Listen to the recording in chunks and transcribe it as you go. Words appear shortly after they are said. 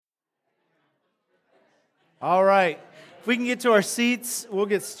All right. If we can get to our seats, we'll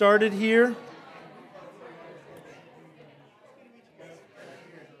get started here.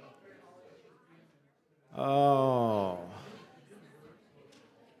 Oh.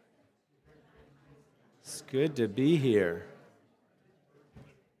 It's good to be here.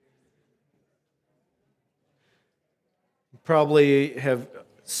 Probably have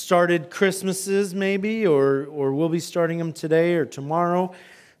started Christmases maybe, or we'll be starting them today or tomorrow.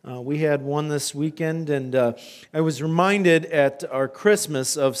 We had one this weekend, and I was reminded at our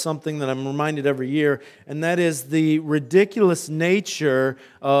Christmas of something that I'm reminded every year, and that is the ridiculous nature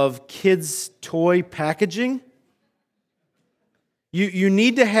of kids' toy packaging. You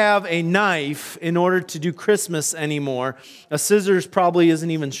need to have a knife in order to do Christmas anymore. A scissors probably isn't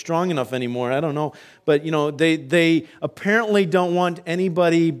even strong enough anymore. I don't know. But, they apparently don't want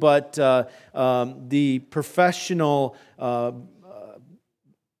anybody but the professional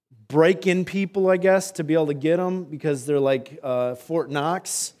break-in people, I guess, to be able to get them because they're like Fort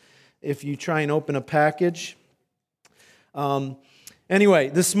Knox if you try and open a package. Anyway,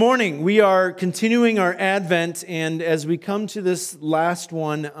 this morning we are continuing our Advent, and as we come to this last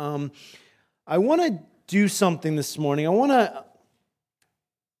one, I want to do something this morning.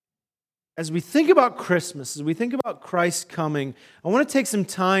 As we think about Christmas, as we think about Christ coming, I want to take some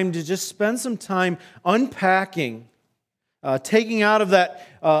time to just spend some time unpacking, taking out of that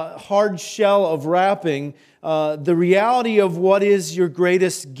hard shell of wrapping the reality of what is your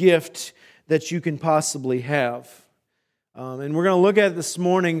greatest gift that you can possibly have. And we're going to look at it this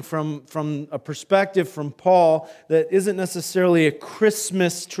morning from a perspective from Paul that isn't necessarily a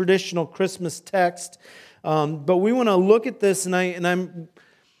traditional Christmas text, but we want to look at this, and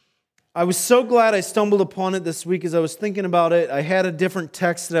I was so glad I stumbled upon it this week as I was thinking about it. I had a different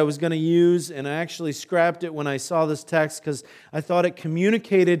text that I was going to use, and I actually scrapped it when I saw this text because I thought it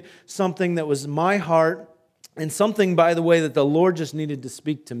communicated something that was my heart, and something, by the way, that the Lord just needed to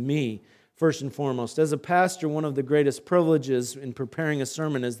speak to me. First and foremost, as a pastor, one of the greatest privileges in preparing a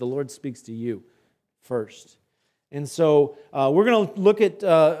sermon is the Lord speaks to you first. And so we're going to look at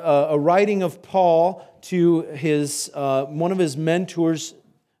a writing of Paul to his one of his mentees,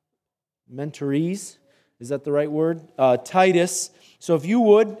 is that the right word? Titus. So if you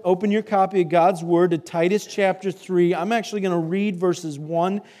would, open your copy of God's Word to Titus chapter 3. I'm actually going to read verses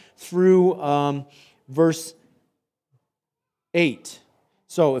 1 through verse 8.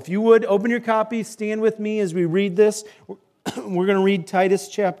 So if you would, open your copy, stand with me as we read this. We're going to read Titus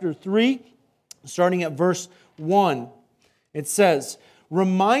chapter 3, starting at verse 1. It says,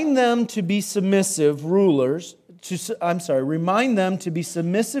 remind them to be submissive to rulers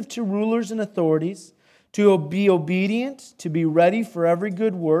and authorities, to be obedient, to be ready for every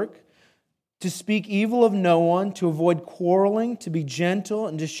good work, to speak evil of no one, to avoid quarreling, to be gentle,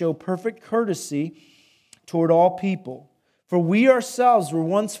 and to show perfect courtesy toward all people. For we ourselves were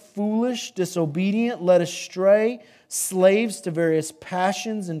once foolish, disobedient, led astray, slaves to various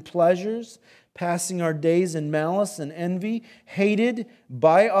passions and pleasures, passing our days in malice and envy, hated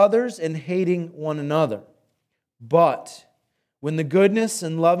by others and hating one another. But when the goodness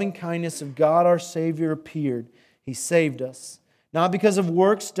and loving kindness of God our Savior appeared, He saved us, not because of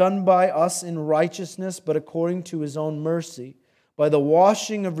works done by us in righteousness, but according to His own mercy, by the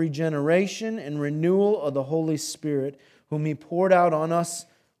washing of regeneration and renewal of the Holy Spirit, whom He poured out on us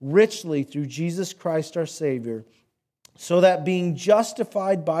richly through Jesus Christ our Savior, so that being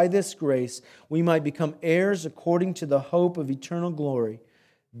justified by this grace, we might become heirs according to the hope of eternal glory.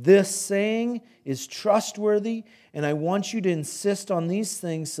 This saying is trustworthy, and I want you to insist on these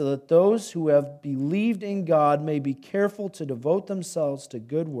things so that those who have believed in God may be careful to devote themselves to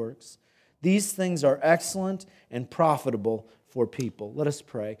good works. These things are excellent and profitable for people. Let us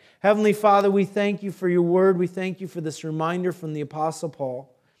pray. Heavenly Father, we thank You for Your word. We thank You for this reminder from the Apostle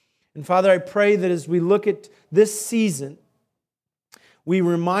Paul. And Father, I pray that as we look at this season, we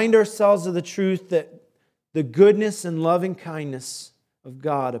remind ourselves of the truth that the goodness and loving kindness of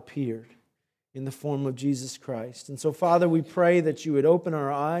God appeared in the form of Jesus Christ. And so, Father, we pray that You would open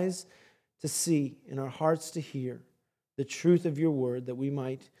our eyes to see and our hearts to hear the truth of Your word, that we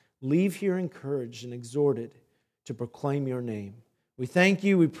might leave here encouraged and exhorted to proclaim Your name. We thank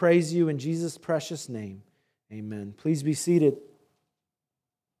You, we praise You in Jesus' precious name. Amen. Please be seated.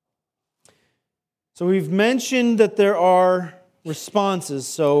 So we've mentioned that there are responses.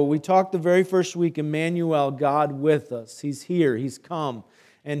 So we talked the very first week, Emmanuel, God with us. He's here, He's come.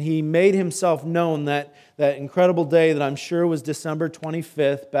 And He made Himself known that incredible day that I'm sure was December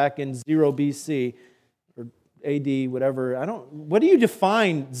 25th back in 0 BC. Or AD, whatever. What do you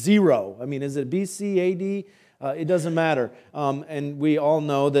define 0? I mean, is it BC, AD? It doesn't matter. And we all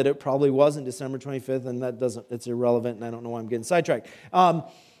know that it probably wasn't December 25th, and it's irrelevant, and I don't know why I'm getting sidetracked.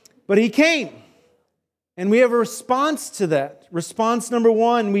 But He came. And we have a response to that. Response number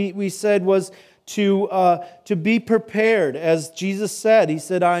one, we said, was to be prepared. As Jesus said, He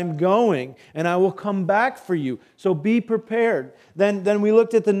said, I'm going and I will come back for you. So be prepared. Then we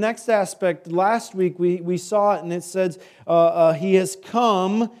looked at the next aspect. Last week we saw it, and it says, He has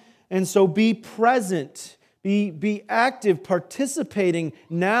come, and so be present. Be active, participating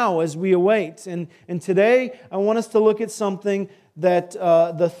now as we await. And today I want us to look at something that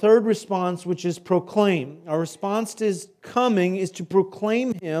the third response, which is proclaim. Our response to His coming is to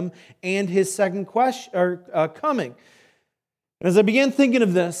proclaim Him and His second coming. And as I began thinking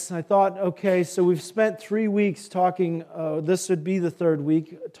of this, I thought, okay, so we've spent 3 weeks talking, this would be the third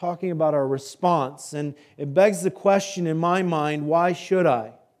week, talking about our response. And it begs the question in my mind, why should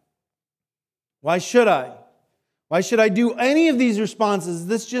I? Why should I? Why should I do any of these responses? Is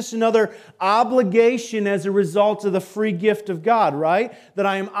this just another obligation as a result of the free gift of God, right? That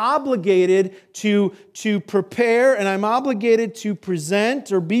I am obligated to prepare, and I'm obligated to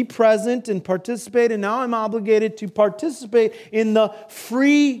present or be present and participate, and now I'm obligated to participate in the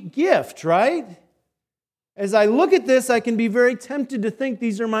free gift, right? As I look at this, I can be very tempted to think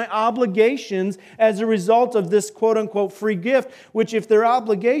these are my obligations as a result of this quote-unquote free gift, which if they're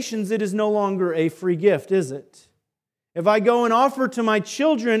obligations, it is no longer a free gift, is it? If I go and offer to my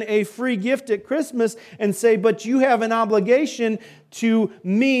children a free gift at Christmas and say, but you have an obligation to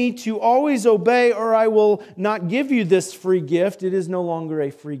me to always obey or I will not give you this free gift, it is no longer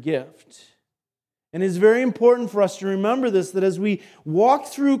a free gift. And it's very important for us to remember this, that as we walk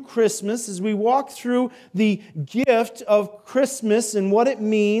through Christmas, as we walk through the gift of Christmas and what it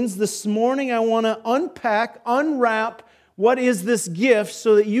means, this morning I want to unwrap what is this gift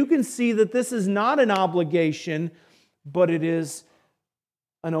so that you can see that this is not an obligation, but it is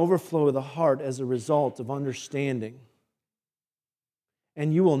an overflow of the heart as a result of understanding.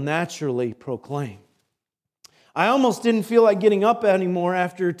 And you will naturally proclaim. I almost didn't feel like getting up anymore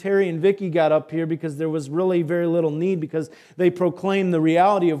after Terry and Vicky got up here because there was really very little need because they proclaimed the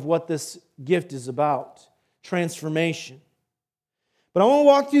reality of what this gift is about. Transformation. But I want to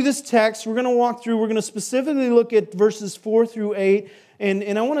walk through this text. We're going to specifically look at verses 4 through 8.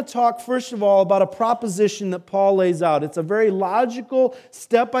 And I want to talk, first of all, about a proposition that Paul lays out. It's a very logical,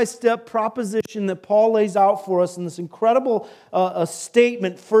 step-by-step proposition that Paul lays out for us in this incredible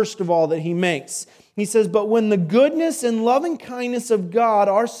statement, first of all, that he makes. He says, but when the goodness and loving kindness of God,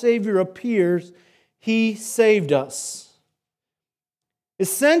 our Savior, appears, He saved us.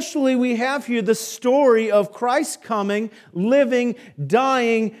 Essentially, we have here the story of Christ coming, living,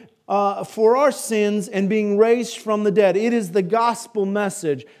 dying, for our sins and being raised from the dead. It is the gospel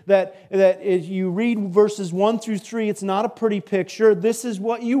message that if you read verses 1 through 3, it's not a pretty picture. This is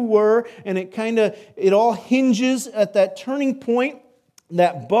what you were, and it all hinges at that turning point,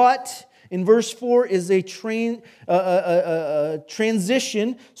 that but in verse 4 is a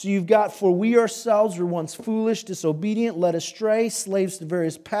transition. So you've got, for we ourselves were once foolish, disobedient, led astray, slaves to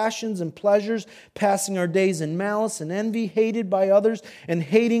various passions and pleasures, passing our days in malice and envy, hated by others and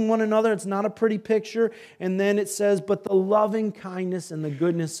hating one another. It's not a pretty picture. And then it says, but the loving kindness and the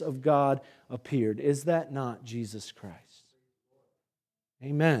goodness of God appeared. Is that not Jesus Christ?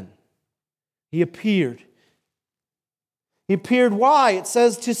 Amen. He appeared. He appeared, why? It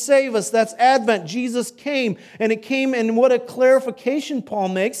says to save us. That's Advent. Jesus came. And it came, and what a clarification Paul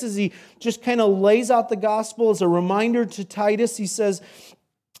makes as he just kind of lays out the gospel as a reminder to Titus. He says,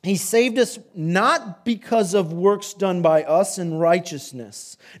 He saved us not because of works done by us in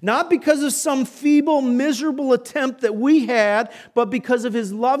righteousness, not because of some feeble, miserable attempt that we had, but because of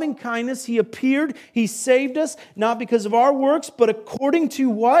His loving kindness. He appeared, He saved us, not because of our works, but according to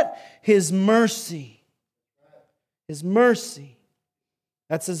what? His mercy. His mercy.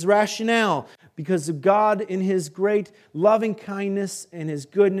 That's His rationale. Because of God, in His great loving kindness and His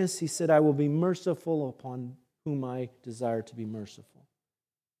goodness, He said, I will be merciful upon whom I desire to be merciful.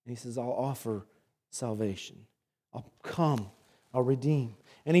 And He says, I'll offer salvation. I'll come. I'll redeem.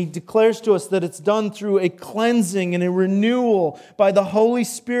 And He declares to us that it's done through a cleansing and a renewal by the Holy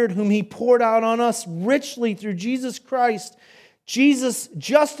Spirit whom He poured out on us richly through Jesus Christ. Jesus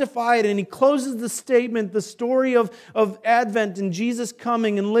justified, and he closes the statement, the story of Advent and Jesus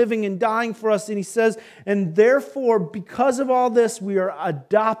coming and living and dying for us. And he says, and therefore, because of all this, we are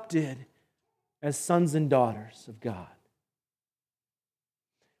adopted as sons and daughters of God.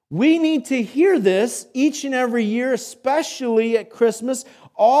 We need to hear this each and every year, especially at Christmas.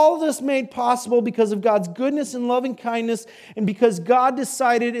 All this made possible because of God's goodness and loving kindness, and because God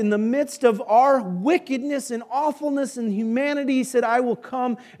decided in the midst of our wickedness and awfulness and humanity, He said, I will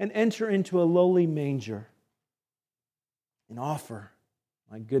come and enter into a lowly manger and offer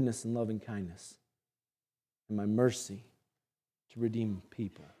my goodness and loving kindness and my mercy to redeem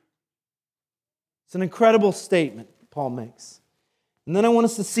people. It's an incredible statement Paul makes. And then I want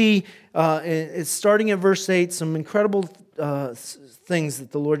us to see, it's starting at verse 8, some incredible things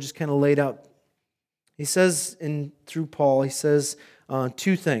that the Lord just kind of laid out. He says, through Paul, he says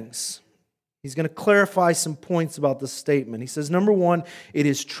two things. He's going to clarify some points about this statement. He says, number one, it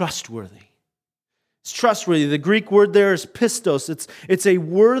is trustworthy. It's trustworthy. The Greek word there is pistos. It's a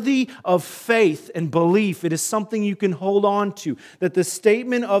worthy of faith and belief. It is something you can hold on to. That the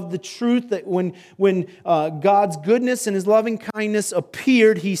statement of the truth that when God's goodness and His loving kindness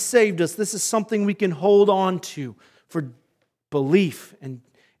appeared, He saved us. This is something we can hold on to for belief and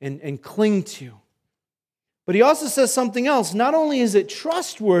cling to. But he also says something else. Not only is it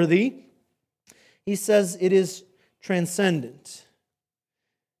trustworthy, he says it is transcendent.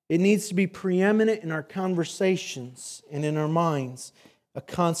 It needs to be preeminent in our conversations and in our minds, a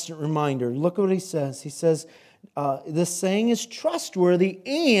constant reminder. Look at what he says. He says, this saying is trustworthy,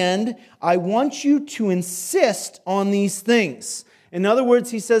 and I want you to insist on these things. In other words,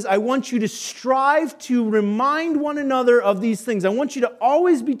 he says, I want you to strive to remind one another of these things. I want you to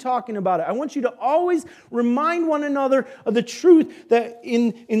always be talking about it. I want you to always remind one another of the truth that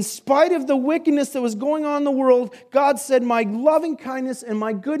in spite of the wickedness that was going on in the world, God said, my loving kindness and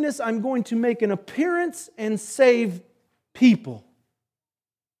my goodness, I'm going to make an appearance and save people.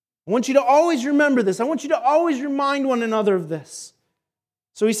 I want you to always remember this. I want you to always remind one another of this.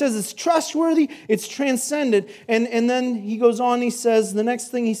 So he says it's trustworthy, it's transcendent, and then he goes on, he says, the next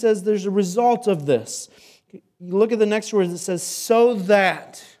thing he says, there's a result of this. You look at the next word, it says, so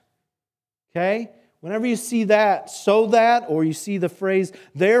that. Okay? Whenever you see that, so that, or you see the phrase,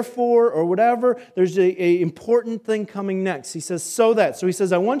 therefore, or whatever, there's an important thing coming next. He says, so that. So he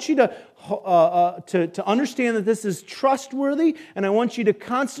says, I want you to understand that this is trustworthy, and I want you to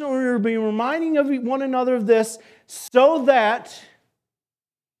constantly be reminding of one another of this, so that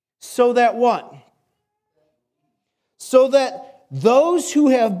what? So that those who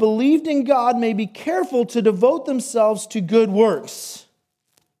have believed in God may be careful to devote themselves to good works.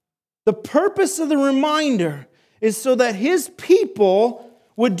 The purpose of the reminder is so that His people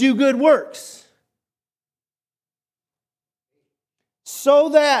would do good works. So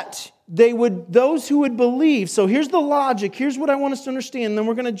that those who would believe. So here's the logic. Here's what I want us to understand. Then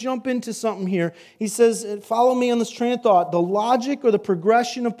we're going to jump into something here. He says, follow me on this train of thought. The logic or the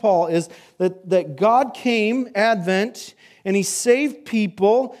progression of Paul is that God came, Advent, and He saved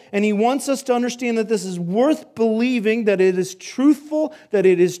people, and He wants us to understand that this is worth believing, that it is truthful, that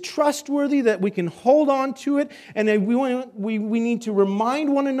it is trustworthy, that we can hold on to it, and that we need to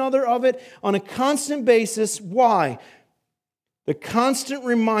remind one another of it on a constant basis. Why? The constant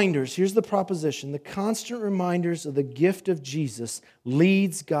reminders, here's the proposition, the constant reminders of the gift of Jesus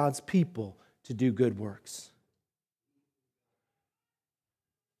leads God's people to do good works.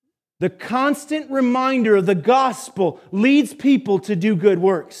 The constant reminder of the gospel leads people to do good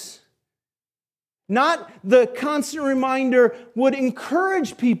works. Not the constant reminder would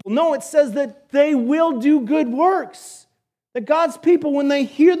encourage people. No, it says that they will do good works. That God's people, when they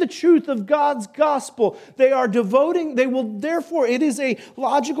hear the truth of God's gospel, they will therefore, it is a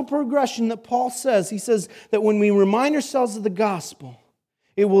logical progression that Paul says. He says that when we remind ourselves of the gospel,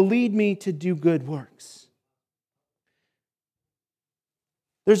 it will lead me to do good works.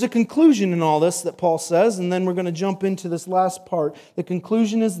 There's a conclusion in all this that Paul says, and then we're going to jump into this last part. The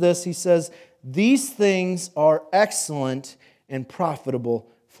conclusion is this. He says, these things are excellent and profitable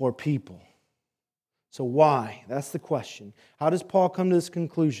for people. So why? That's the question. How does Paul come to this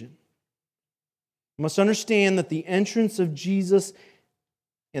conclusion? You must understand that the entrance of Jesus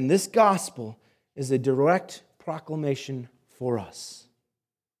in this gospel is a direct proclamation for us.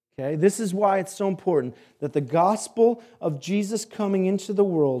 Okay? This is why it's so important that the gospel of Jesus coming into the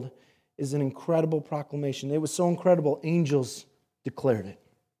world is an incredible proclamation. It was so incredible, angels declared it.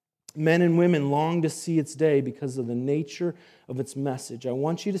 Men and women long to see its day because of the nature of its message. I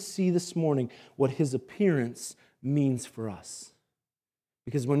want you to see this morning what His appearance means for us.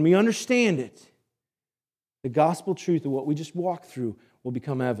 Because when we understand it, the gospel truth of what we just walked through will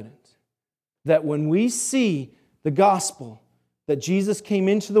become evident. That when we see the gospel, that Jesus came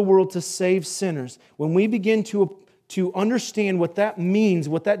into the world to save sinners, when we begin to to understand what that means,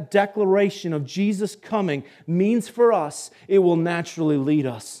 what that declaration of Jesus coming means for us, it will naturally lead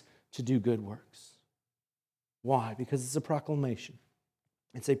us to do good works. Why? Because it's a proclamation.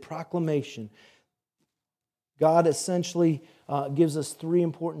 It's a proclamation. God essentially gives us three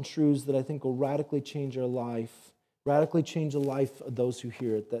important truths that I think will radically change our life, radically change the life of those who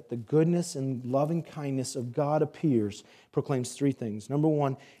hear it. That the goodness and loving kindness of God appears, proclaims three things. Number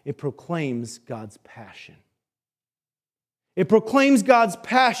one, it proclaims God's passion. It proclaims God's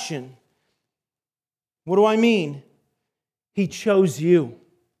passion. What do I mean? He chose you.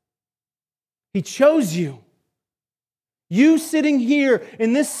 He chose you. You sitting here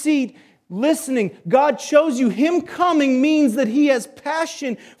in this seat, listening, God chose you. Him coming means that He has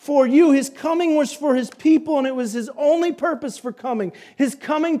passion for you. His coming was for His people, and it was His only purpose for coming. His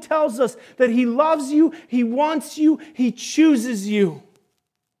coming tells us that He loves you, He wants you, He chooses you.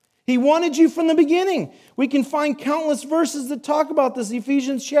 He wanted you from the beginning. We can find countless verses that talk about this.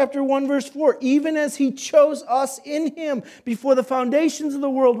 Ephesians chapter 1, verse 4. Even as He chose us in Him before the foundations of the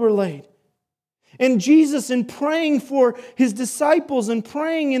world were laid. And Jesus, in praying for His disciples and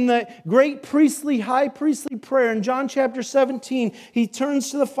praying in the great high priestly prayer in John chapter 17, He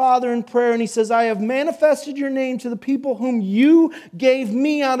turns to the Father in prayer and He says, I have manifested your name to the people whom you gave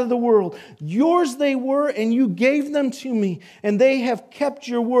me out of the world. Yours they were, and you gave them to me, and they have kept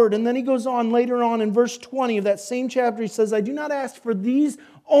your word. And then He goes on later on in verse 20 of that same chapter, He says, I do not ask for these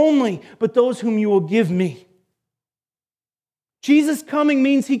only, but those whom you will give me. Jesus coming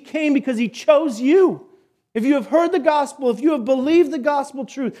means He came because He chose you. If you have heard the gospel, if you have believed the gospel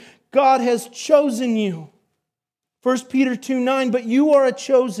truth, God has chosen you. 1 Peter 2:9, but you are a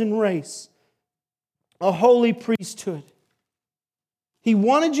chosen race, a holy priesthood. He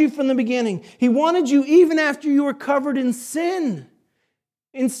wanted you from the beginning. He wanted you even after you were covered in sin.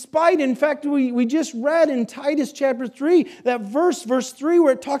 In fact, we just read in Titus chapter 3, that verse 3,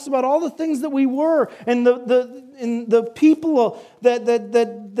 where it talks about all the things that we were, and the people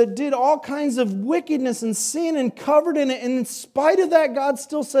that did all kinds of wickedness and sin and covered in it. And in spite of that, God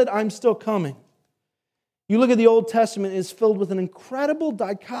still said, I'm still coming. You look at the Old Testament, it is filled with an incredible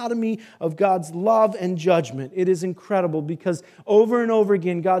dichotomy of God's love and judgment. It is incredible because over and over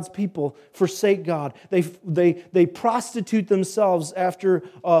again, God's people forsake God. They prostitute themselves after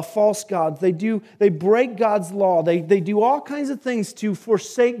false gods. They break God's law. They do all kinds of things to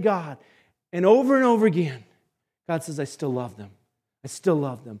forsake God. And over again, God says, I still love them. I still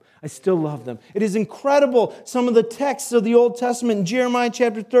love them. I still love them. It is incredible, some of the texts of the Old Testament. In Jeremiah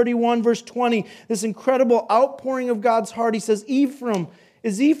chapter 31, verse 20, this incredible outpouring of God's heart. He says,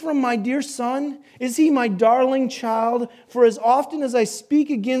 is Ephraim my dear son? Is he my darling child? For as often as I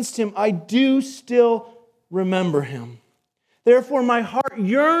speak against him, I do still remember him. Therefore my heart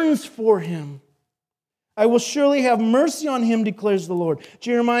yearns for him. I will surely have mercy on him, declares the Lord.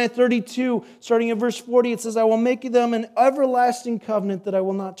 Jeremiah 32, starting at verse 40, it says, I will make them an everlasting covenant that I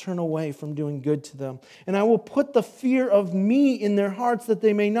will not turn away from doing good to them. And I will put the fear of me in their hearts that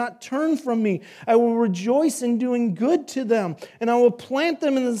they may not turn from me. I will rejoice in doing good to them. And I will plant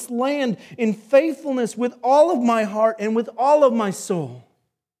them in this land in faithfulness with all of my heart and with all of my soul.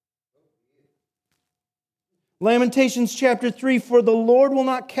 Lamentations chapter 3, for the Lord will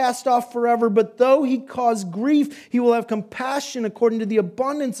not cast off forever, but though He cause grief, He will have compassion according to the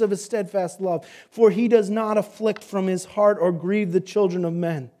abundance of His steadfast love. For He does not afflict from His heart or grieve the children of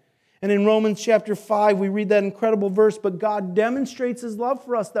men. And in Romans chapter 5, we read that incredible verse, but God demonstrates His love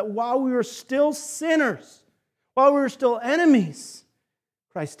for us, that while we were still sinners, while we were still enemies,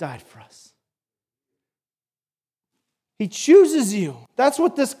 Christ died for us. He chooses you. That's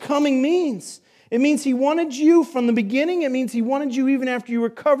what this coming means. It means He wanted you from the beginning. It means He wanted you even after you were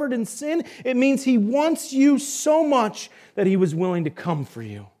covered in sin. It means He wants you so much that He was willing to come for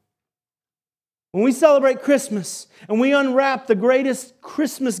you. When we celebrate Christmas and we unwrap the greatest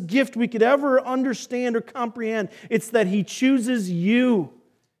Christmas gift we could ever understand or comprehend, it's that He chooses you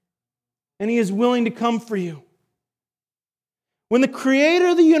and He is willing to come for you. When the Creator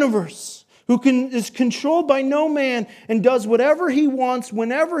of the universe, is controlled by no man and does whatever He wants,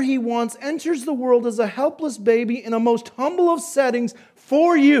 whenever He wants, enters the world as a helpless baby in a most humble of settings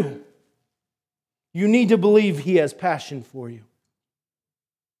for you, you need to believe He has passion for you.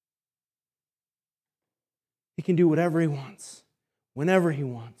 He can do whatever He wants, whenever He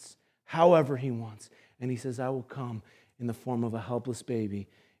wants, however He wants. And He says, I will come in the form of a helpless baby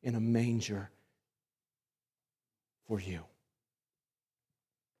in a manger for you.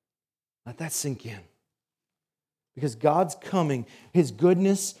 Let that sink in. Because God's coming, His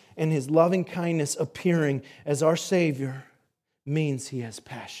goodness and His loving kindness appearing as our Savior means He has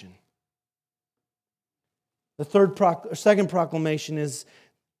passion. The second proclamation is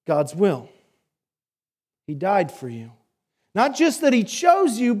God's will. He died for you. Not just that He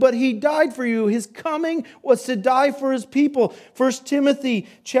chose you, but He died for you. His coming was to die for His people. 1 Timothy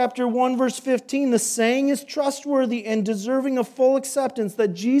chapter 1, verse 15, the saying is trustworthy and deserving of full acceptance that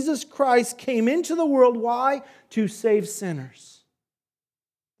Jesus Christ came into the world. Why? To save sinners.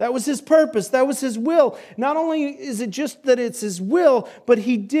 That was His purpose. That was His will. Not only is it just that it's His will, but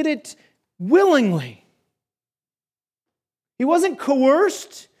He did it willingly. He wasn't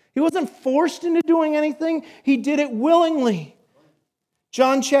coerced. He wasn't forced into doing anything. He did it willingly.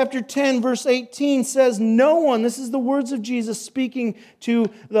 John chapter 10, verse 18 says, no one, this is the words of Jesus speaking to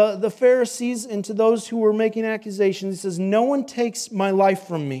the Pharisees and to those who were making accusations. He says, no one takes my life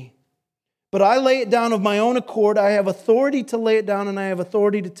from me, but I lay it down of my own accord. I have authority to lay it down and I have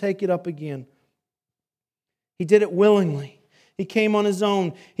authority to take it up again. He did it willingly. He came on His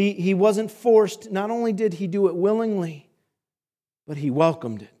own. He wasn't forced. Not only did He do it willingly, but He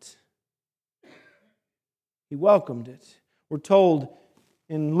welcomed it. He welcomed it. We're told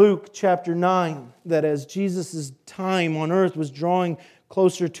in Luke chapter 9 that as Jesus' time on earth was drawing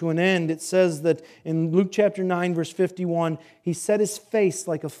closer to an end, it says that in Luke chapter 9, verse 51, He set His face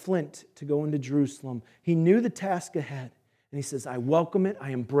like a flint to go into Jerusalem. He knew the task ahead. And He says, I welcome it,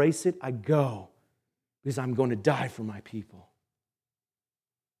 I embrace it, I go, because I'm going to die for my people.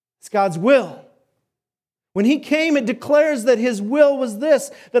 It's God's will. When He came, it declares that His will was this,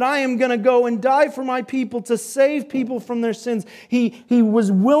 that I am going to go and die for my people to save people from their sins. He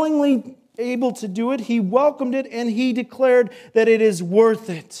was willingly able to do it. He welcomed it, and He declared that it is worth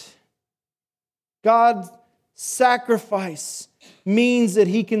it. God's sacrifice means that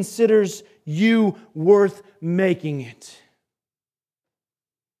He considers you worth making it.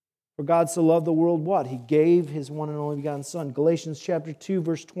 For God so loved the world, what? He gave His one and only begotten Son. Galatians chapter 2,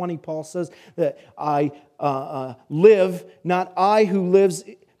 verse 20, Paul says that I live, not I who lives,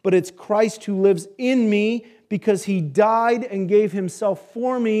 but it's Christ who lives in me because He died and gave Himself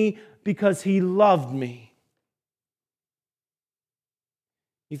for me because He loved me.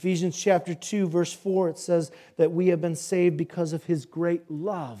 Ephesians chapter 2, verse 4, it says that we have been saved because of His great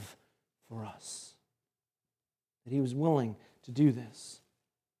love for us. That He was willing to do this.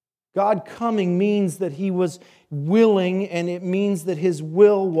 God coming means that He was willing, and it means that His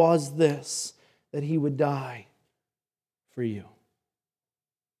will was this, that He would die for you.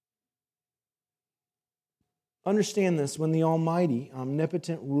 Understand this, when the almighty,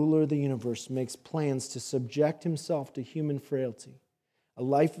 omnipotent ruler of the universe makes plans to subject Himself to human frailty, a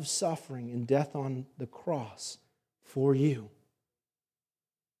life of suffering and death on the cross for you.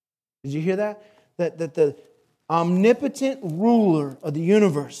 Did you hear that? That the omnipotent ruler of the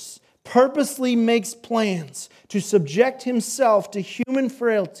universe purposely makes plans to subject Himself to human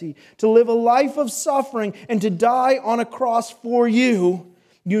frailty, to live a life of suffering, and to die on a cross for you.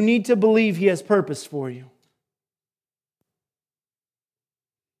 You need to believe He has purpose for you.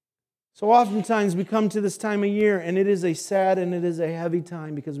 So oftentimes we come to this time of year, and it is a sad and it is a heavy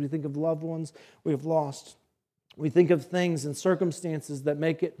time because we think of loved ones we have lost. We think of things and circumstances that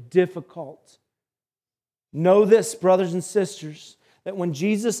make it difficult. Know this, brothers and sisters, that when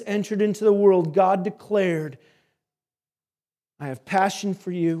Jesus entered into the world, God declared, I have passion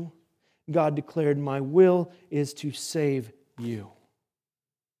for you. God declared, my will is to save you.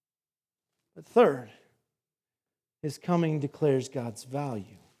 But third, His coming declares God's value.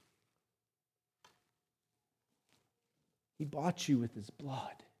 He bought you with His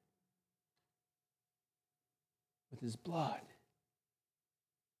blood. With His blood.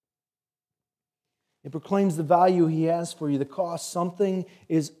 It proclaims the value He has for you, the cost. Something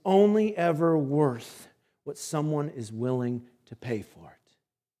is only ever worth what someone is willing to pay for it.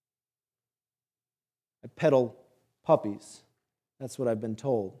 I peddle puppies. That's what I've been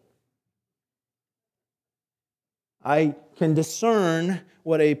told. I can discern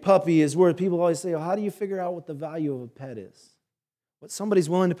what a puppy is worth. People always say, oh, how do you figure out what the value of a pet is? What somebody's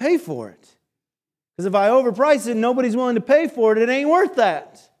willing to pay for it. Because if I overprice it and nobody's willing to pay for it, it ain't worth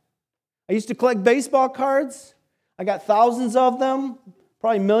that. I used to collect baseball cards. I got thousands of them,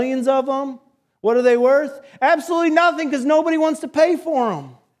 probably millions of them. What are they worth? Absolutely nothing because nobody wants to pay for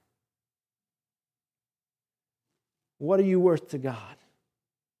them. What are you worth to God?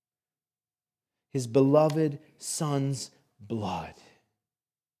 His beloved Son's blood.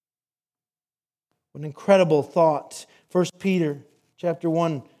 What an incredible thought. 1 Peter chapter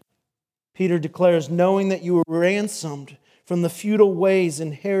 1, Peter declares, knowing that you were ransomed from the futile ways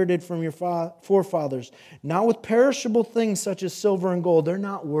inherited from your forefathers, not with perishable things such as silver and gold, they're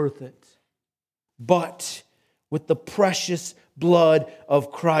not worth it, but with the precious blood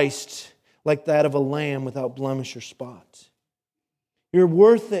of Christ, like that of a lamb without blemish or spot. You're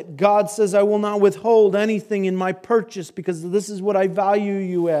worth it. God says, I will not withhold anything in my purchase because this is what I value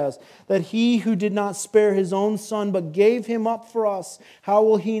you as. That He who did not spare His own Son but gave Him up for us, how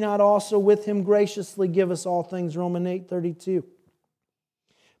will He not also with Him graciously give us all things? Romans 8:32.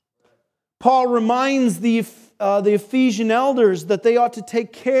 Paul reminds the Ephesian elders that they ought to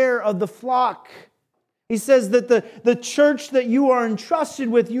take care of the flock. He says that the church that you are entrusted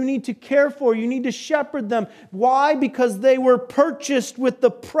with, you need to care for. You need to shepherd them. Why? Because they were purchased with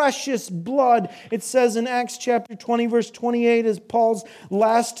the precious blood. It says in Acts chapter 20, verse 28, as Paul's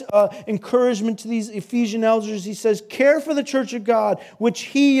last encouragement to these Ephesian elders, he says, care for the church of God, which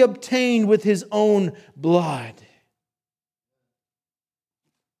He obtained with His own blood.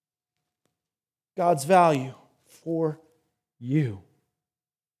 God's value for you.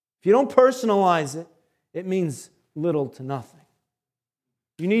 If you don't personalize it, it means little to nothing.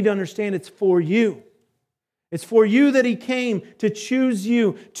 You need to understand it's for you. It's for you that He came to choose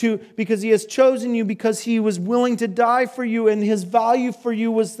you, because He has chosen you, because He was willing to die for you, and His value for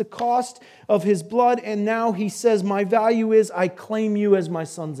you was the cost of His blood. And now He says, my value is I claim you as my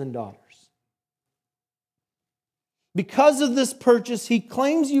sons and daughters. Because of this purchase, He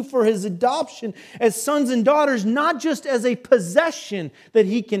claims you for His adoption as sons and daughters, not just as a possession that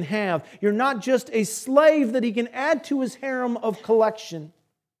He can have. You're not just a slave that He can add to His harem of collection,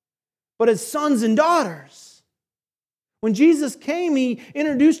 but as sons and daughters. When Jesus came, He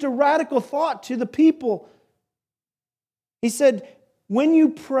introduced a radical thought to the people. He said, when you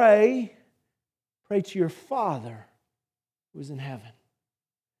pray, pray to your Father who is in heaven.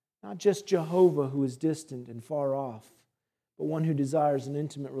 Not just Jehovah who is distant and far off, but one who desires an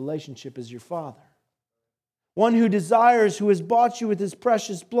intimate relationship as your Father. One who desires, who has bought you with His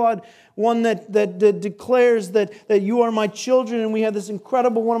precious blood. One that declares that you are my children. And we have this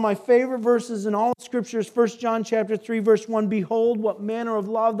incredible, one of my favorite verses in all Scriptures, 1 John chapter 3, verse 1. Behold, what manner of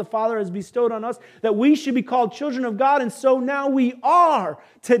love the Father has bestowed on us, that we should be called children of God. And so now we are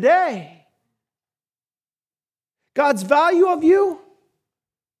today. God's value of you,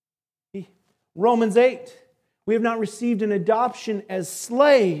 Romans 8, we have not received an adoption as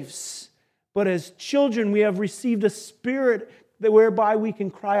slaves, but as children we have received a spirit that whereby we can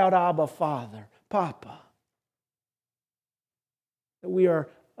cry out, Abba, Father, Papa. That we are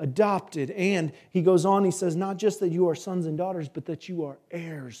adopted. And he goes on, he says, not just that you are sons and daughters, but that you are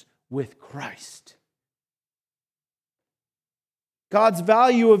heirs with Christ. God's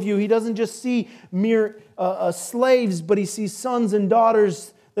value of you, He doesn't just see mere slaves, but He sees sons and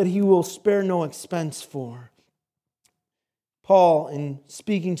daughters that He will spare no expense for. Paul, in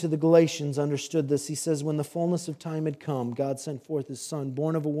speaking to the Galatians, understood this. He says, when the fullness of time had come, God sent forth His Son,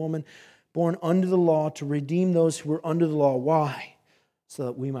 born of a woman, born under the law, to redeem those who were under the law. Why? So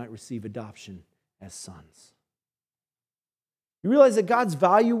that we might receive adoption as sons. You realize that God's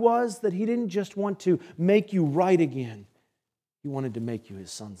value was that He didn't just want to make you right again. He wanted to make you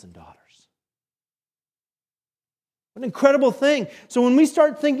His sons and daughters. What an incredible thing. So when we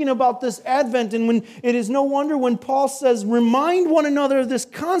start thinking about this Advent, and when it is no wonder when Paul says, remind one another of this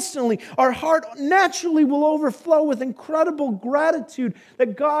constantly, our heart naturally will overflow with incredible gratitude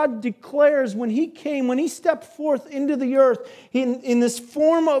that God declares when He came, when He stepped forth into the earth in this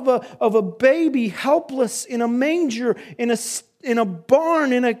form of a baby, helpless, in a manger, in a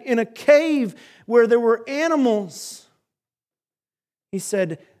barn, in a cave where there were animals. He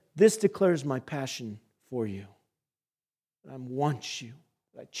said, this declares my passion for you. I want you.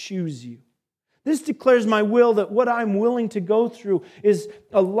 I choose you. This declares my will, that what I'm willing to go through is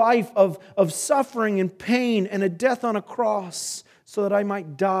a life of suffering and pain and a death on a cross so that I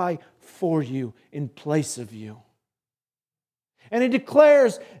might die for you in place of you. And it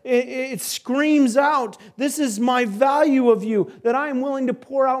declares, it screams out, this is my value of you, that I am willing to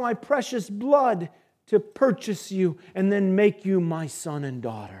pour out my precious blood to purchase you and then make you my son and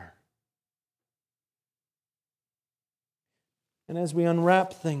daughter. And as we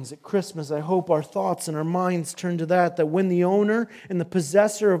unwrap things at Christmas, I hope our thoughts and our minds turn to that when the owner and the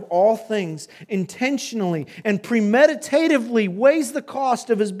possessor of all things intentionally and premeditatively weighs the cost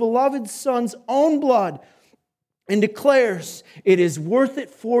of His beloved Son's own blood and declares it is worth it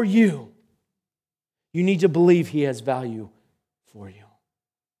for you, you need to believe He has value for you.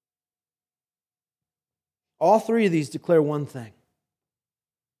 All three of these declare one thing: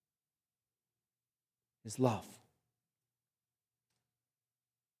 His love.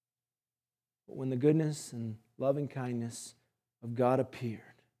 But when the goodness and loving kindness of God appeared,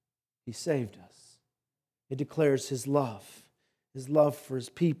 He saved us. It declares His love for His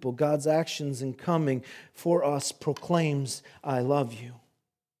people. God's actions in coming for us proclaims, I love you.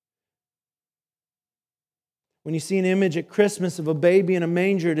 When you see an image at Christmas of a baby in a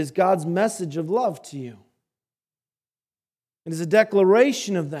manger, it is God's message of love to you. It is a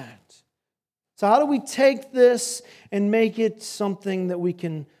declaration of that. So how do we take this and make it something that we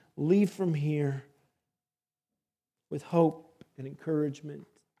can leave from here with hope and encouragement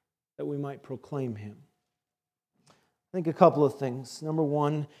that we might proclaim Him? I think a couple of things. Number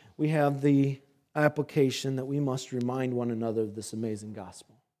one, we have the application that we must remind one another of this amazing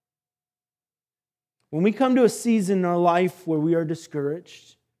gospel. When we come to a season in our life where we are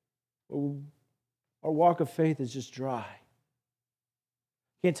discouraged, or our walk of faith is just dry.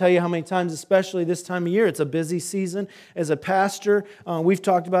 Can't tell you how many times, especially this time of year, it's a busy season. As a pastor, we've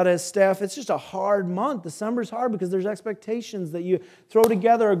talked about it as staff, it's just a hard month. December's hard because there's expectations that you throw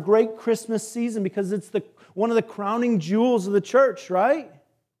together a great Christmas season because it's one of the crowning jewels of the church, right?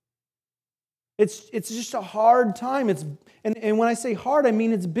 It's just a hard time. And when I say hard, I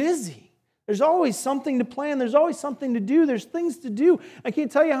mean it's busy. There's always something to plan. There's always something to do. There's things to do. I can't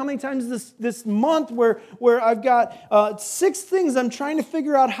tell you how many times this month where I've got 6 things I'm trying to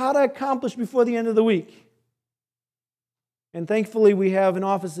figure out how to accomplish before the end of the week. And thankfully, we have an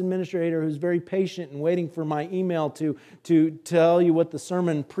office administrator who's very patient and waiting for my email to tell you what the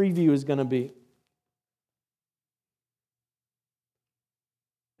sermon preview is going to be.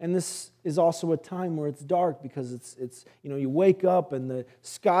 And this is also a time where it's dark because it's you wake up and the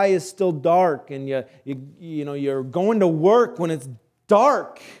sky is still dark and you're going to work when it's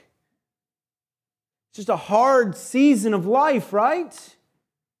dark. It's just a hard season of life, right?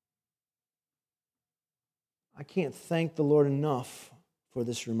 I can't thank the Lord enough for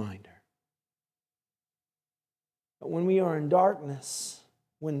this reminder. But when we are in darkness,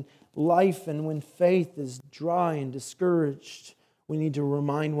 when life and when faith is dry and discouraged, we need to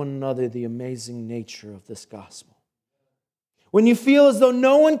remind one another the amazing nature of this gospel. When you feel as though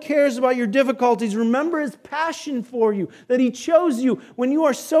no one cares about your difficulties, remember His passion for you, that He chose you. When you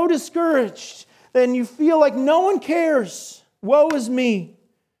are so discouraged, then you feel like no one cares. Woe is me.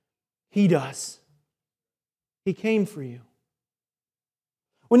 He does. He came for you.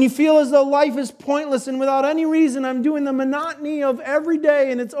 When you feel as though life is pointless and without any reason, I'm doing the monotony of every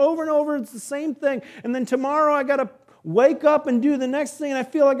day and it's over and over, it's the same thing. And then tomorrow I got to wake up and do the next thing, and I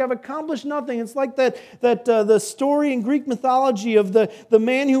feel like I've accomplished nothing. It's like the story in Greek mythology of the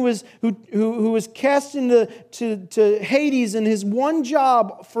man who was cast into Hades, and his one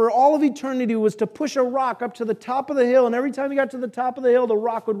job for all of eternity was to push a rock up to the top of the hill, and every time he got to the top of the hill, the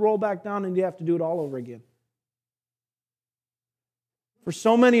rock would roll back down, and he'd have to do it all over again. For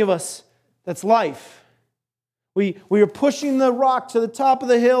so many of us, that's life. We are pushing the rock to the top of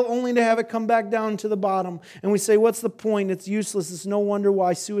the hill only to have it come back down to the bottom. And we say, what's the point? It's useless. It's no wonder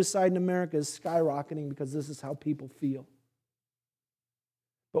why suicide in America is skyrocketing, because this is how people feel.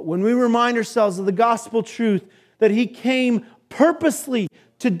 But when we remind ourselves of the gospel truth that He came purposely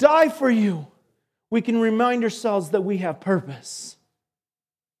to die for you, we can remind ourselves that we have purpose.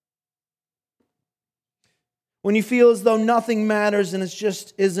 When you feel as though nothing matters and it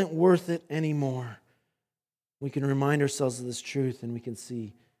just isn't worth it anymore, we can remind ourselves of this truth, and we can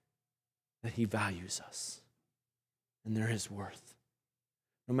see that He values us and there is worth.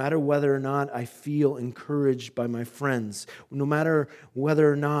 No matter whether or not I feel encouraged by my friends, no matter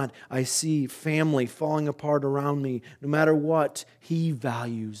whether or not I see family falling apart around me, no matter what, He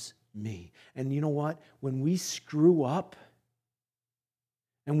values me. And you know what? When we screw up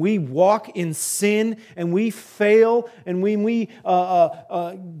and we walk in sin and we fail, and when we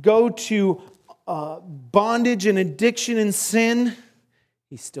go to bondage and addiction and sin,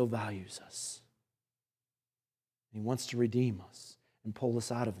 He still values us. He wants to redeem us and pull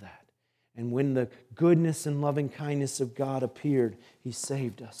us out of that. And when the goodness and loving kindness of God appeared, He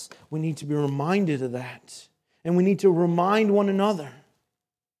saved us. We need to be reminded of that. And we need to remind one another.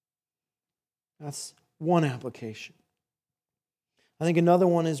 That's one application. I think another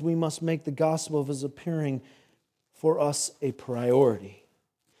one is we must make the gospel of His appearing for us a priority.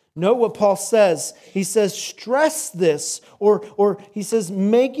 Note what Paul says. He says, stress this, or he says,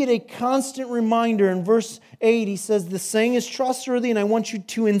 make it a constant reminder. In verse 8, he says, the saying is trustworthy, and I want you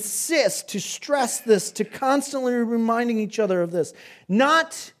to insist, to stress this, to constantly reminding each other of this.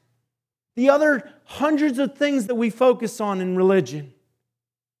 Not the other hundreds of things that we focus on in religion.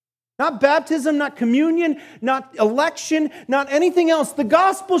 Not baptism, not communion, not election, not anything else. The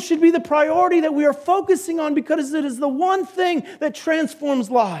gospel should be the priority that we are focusing on, because it is the one thing that transforms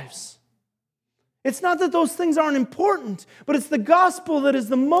lives. It's not that those things aren't important, but it's the gospel that is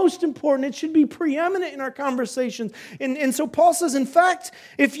the most important. It should be preeminent in our conversations. And so Paul says, in fact,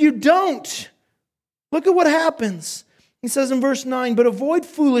 if you don't, look at what happens. He says in verse 9, but avoid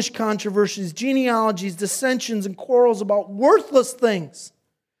foolish controversies, genealogies, dissensions, and quarrels about worthless things.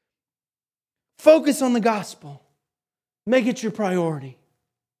 Focus on the gospel. Make it your priority.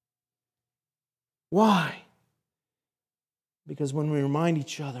 Why? Because when we remind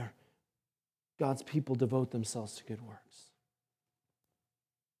each other, God's people devote themselves to good works.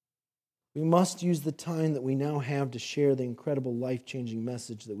 We must use the time that we now have to share the incredible life-changing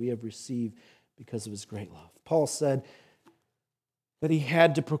message that we have received because of His great love. Paul said that he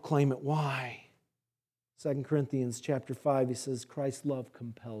had to proclaim it. Why? 2 Corinthians chapter 5, he says, Christ's love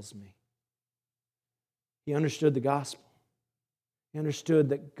compels me. He understood the gospel. He understood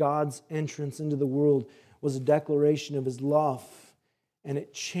that God's entrance into the world was a declaration of His love. And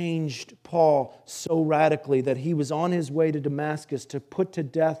it changed Paul so radically that he was on his way to Damascus to put to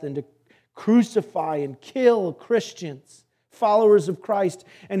death and to crucify and kill Christians, followers of Christ.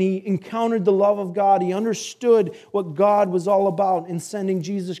 And he encountered the love of God. He understood what God was all about in sending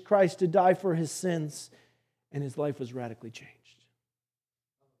Jesus Christ to die for his sins. And his life was radically changed.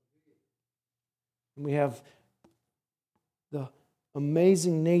 And we have the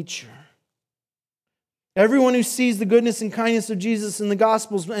amazing nature. Everyone who sees the goodness and kindness of Jesus in the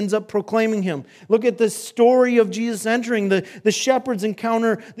Gospels ends up proclaiming Him. Look at the story of Jesus entering. The shepherds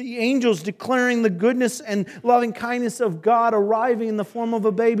encounter the angels declaring the goodness and loving kindness of God arriving in the form of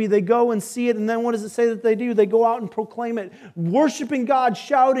a baby. They go and see it, and then what does it say that they do? They go out and proclaim it, worshiping God,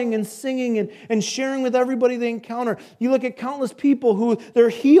 shouting and singing and sharing with everybody they encounter. You look at countless people who they're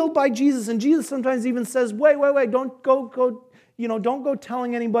healed by Jesus, and Jesus sometimes even says, wait, don't go. Don't go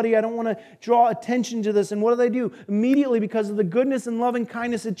telling anybody. I don't want to draw attention to this. And what do? Immediately, because of the goodness and loving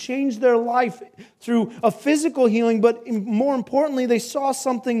kindness, it changed their life through a physical healing. But more importantly, they saw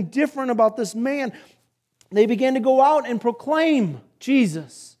something different about this man. They began to go out and proclaim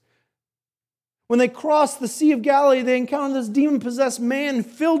Jesus. When they crossed the Sea of Galilee, they encountered this demon-possessed man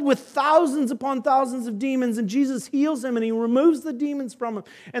filled with thousands upon thousands of demons. And Jesus heals him and He removes the demons from him.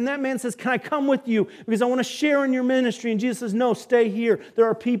 And that man says, can I come with you? Because I want to share in your ministry. And Jesus says, no, stay here. There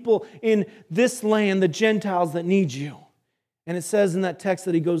are people in this land, the Gentiles, that need you. And it says in that text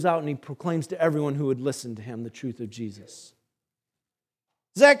that He goes out and He proclaims to everyone who would listen to Him the truth of Jesus.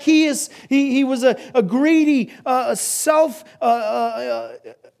 Zacchaeus, he was a greedy,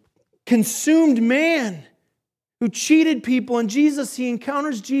 consumed man who cheated people. And he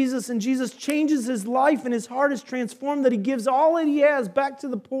encounters Jesus, and Jesus changes his life, and his heart is transformed that he gives all that he has back to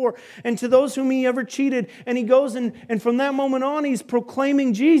the poor and to those whom he ever cheated. And he goes and from that moment on, he's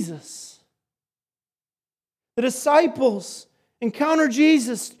proclaiming Jesus. The disciples encounter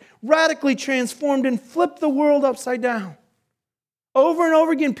Jesus, radically transformed, and flip the world upside down. Over and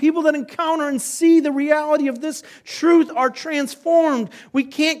over again, people that encounter and see the reality of this truth are transformed. We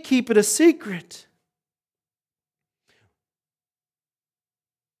can't keep it a secret.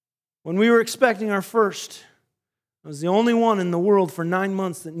 When we were expecting our first, I was the only one in the world for 9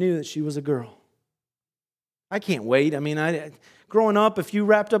 months that knew that she was a girl. I can't wait. Growing up, if you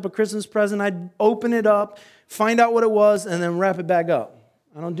wrapped up a Christmas present, I'd open it up, find out what it was, and then wrap it back up.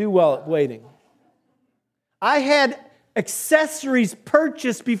 I don't do well at waiting. I had accessories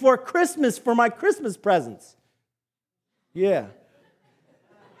purchased before Christmas for my Christmas presents. Yeah.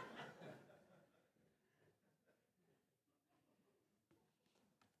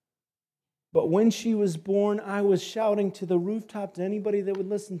 But when she was born, I was shouting to the rooftop to anybody that would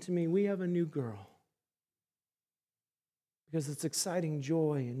listen to me, we have a new girl. Because it's exciting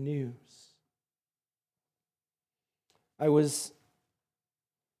joy and news. I was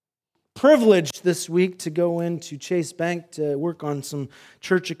privileged this week to go into Chase Bank to work on some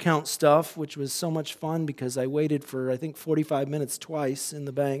church account stuff, which was so much fun because I waited for, 45 minutes twice in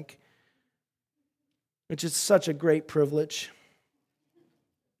the bank, which is such a great privilege.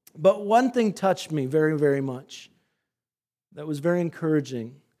 But one thing touched me very, very much that was very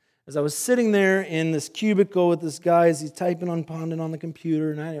encouraging. As I was sitting there in this cubicle with this guy as he's typing on, pounding on the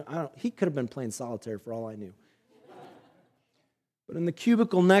computer, and he could have been playing solitaire for all I knew. But in the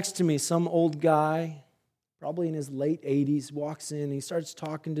cubicle next to me, some old guy, probably in his late 80s, walks in. He starts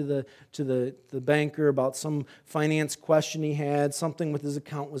talking to the banker about some finance question he had. Something with his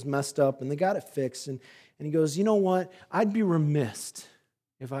account was messed up, and they got it fixed. And he goes, you know what? I'd be remiss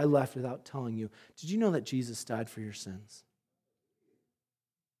if I left without telling you. Did you know that Jesus died for your sins?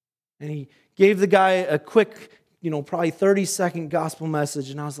 And he gave the guy a quick, probably 30-second gospel message.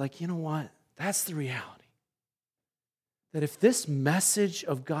 And I was like, you know what? That's the reality. That if this message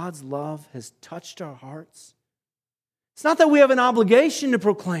of God's love has touched our hearts, it's not that we have an obligation to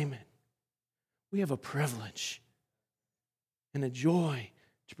proclaim it. We have a privilege and a joy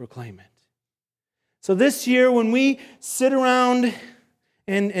to proclaim it. So this year, when we sit around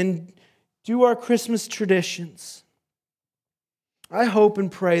and do our Christmas traditions, I hope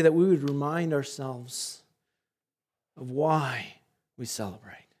and pray that we would remind ourselves of why we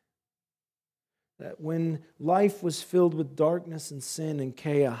celebrate. That when life was filled with darkness and sin and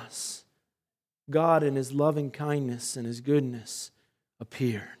chaos, God in His loving kindness and His goodness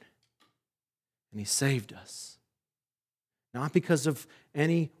appeared. And He saved us. Not because of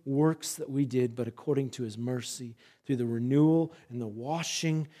any works that we did, but according to His mercy, through the renewal and the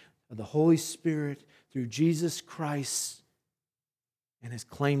washing of the Holy Spirit, through Jesus Christ, and has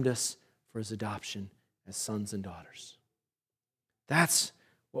claimed us for His adoption as sons and daughters. That's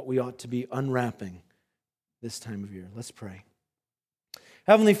what we ought to be unwrapping this time of year. Let's pray.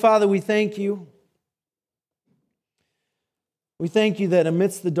 Heavenly Father, we thank You. We thank You that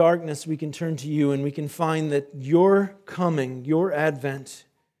amidst the darkness we can turn to You and we can find that Your coming, Your advent,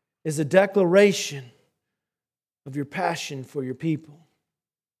 is a declaration of Your passion for Your people.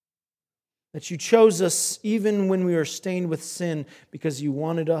 That You chose us even when we were stained with sin because You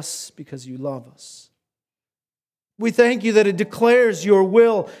wanted us, because You love us. We thank You that it declares Your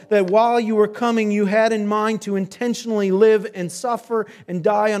will, that while You were coming, You had in mind to intentionally live and suffer and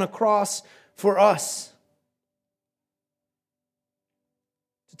die on a cross for us.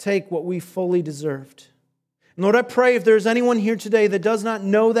 To take what we fully deserved. And Lord, I pray if there's anyone here today that does not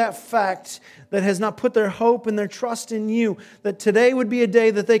know that fact, that has not put their hope and their trust in You, that today would be a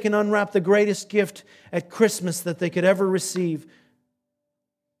day that they can unwrap the greatest gift at Christmas that they could ever receive.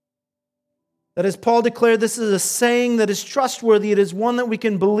 That as Paul declared, this is a saying that is trustworthy. It is one that we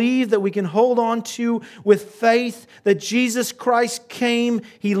can believe, that we can hold on to with faith, that Jesus Christ came,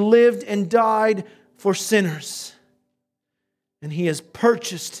 He lived and died for sinners. And He has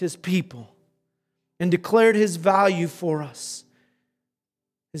purchased His people and declared His value for us.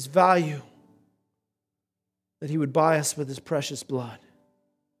 His value that He would buy us with His precious blood.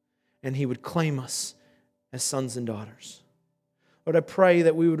 And He would claim us as sons and daughters. Lord, I pray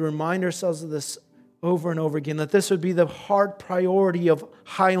that we would remind ourselves of this over and over again, that this would be the heart priority of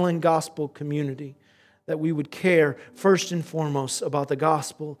Highland Gospel community, that we would care first and foremost about the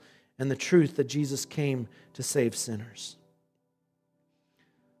gospel and the truth that Jesus came to save sinners.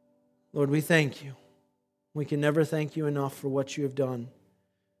 Lord, we thank You. We can never thank You enough for what You have done.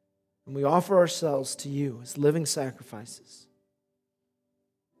 And we offer ourselves to You as living sacrifices,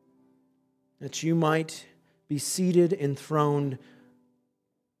 that You might be seated, enthroned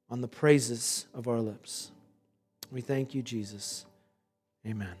on the praises of our lips. We thank You, Jesus.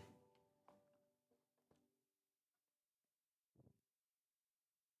 Amen.